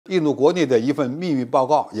印度国内的一份秘密报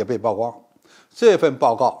告也被曝光。这份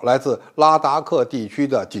报告来自拉达克地区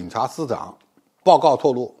的警察司长。报告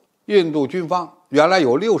透露，印度军方原来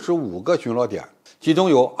有65个巡逻点，其中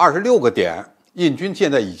有26个点，印军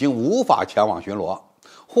现在已经无法前往巡逻，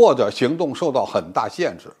或者行动受到很大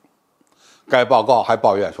限制。该报告还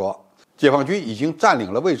抱怨说，解放军已经占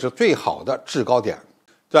领了位置最好的制高点，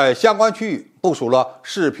在相关区域部署了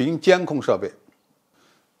视频监控设备，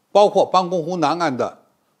包括班公湖南岸的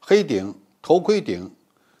黑顶、头盔顶、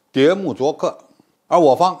迭木卓克，而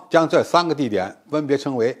我方将这3个地点分别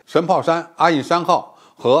称为神炮山、阿印山号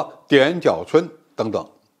和点角村等等。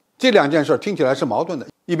这2件事听起来是矛盾的，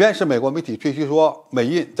一边是美国媒体吹嘘说美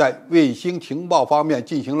印在卫星情报方面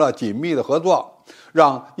进行了紧密的合作，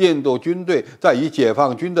让印度军队在与解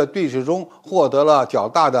放军的对峙中获得了较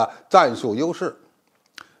大的战术优势；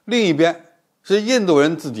另一边是印度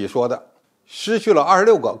人自己说的，失去了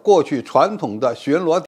26个过去传统的巡逻